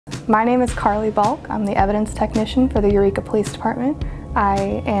My name is Carly Balk. I'm the Evidence Technician for the Eureka Police Department.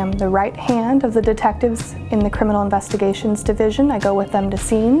 I am the right hand of the detectives in the Criminal Investigations Division. I go with them to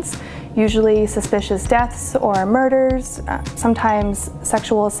scenes, usually suspicious deaths or murders, sometimes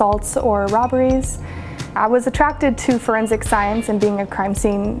sexual assaults or robberies. I was attracted to forensic science and being a crime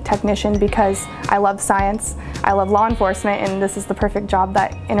scene technician because I love science, I love law enforcement, and this is the perfect job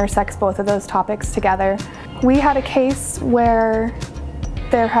that intersects both of those topics together. We had a case where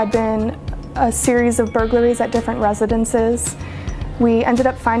there had been a series of burglaries at different residences. We ended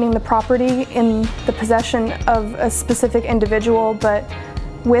up finding the property in the possession of a specific individual, but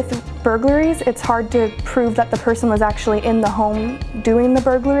with burglaries, it's hard to prove that the person was actually in the home doing the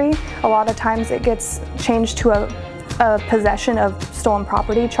burglary. A lot of times it gets changed to a possession of stolen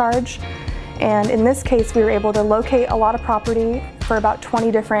property charge. And in this case, we were able to locate a lot of property for about 20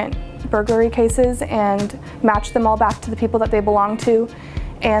 different burglary cases and match them all back to the people that they belonged to.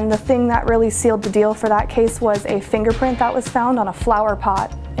 And the thing that really sealed the deal for that case was a fingerprint that was found on a flower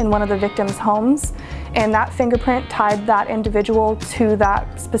pot in one of the victims' homes. And that fingerprint tied that individual to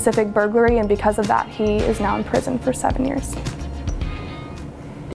that specific burglary, and because of that, he is now in prison for 7 years.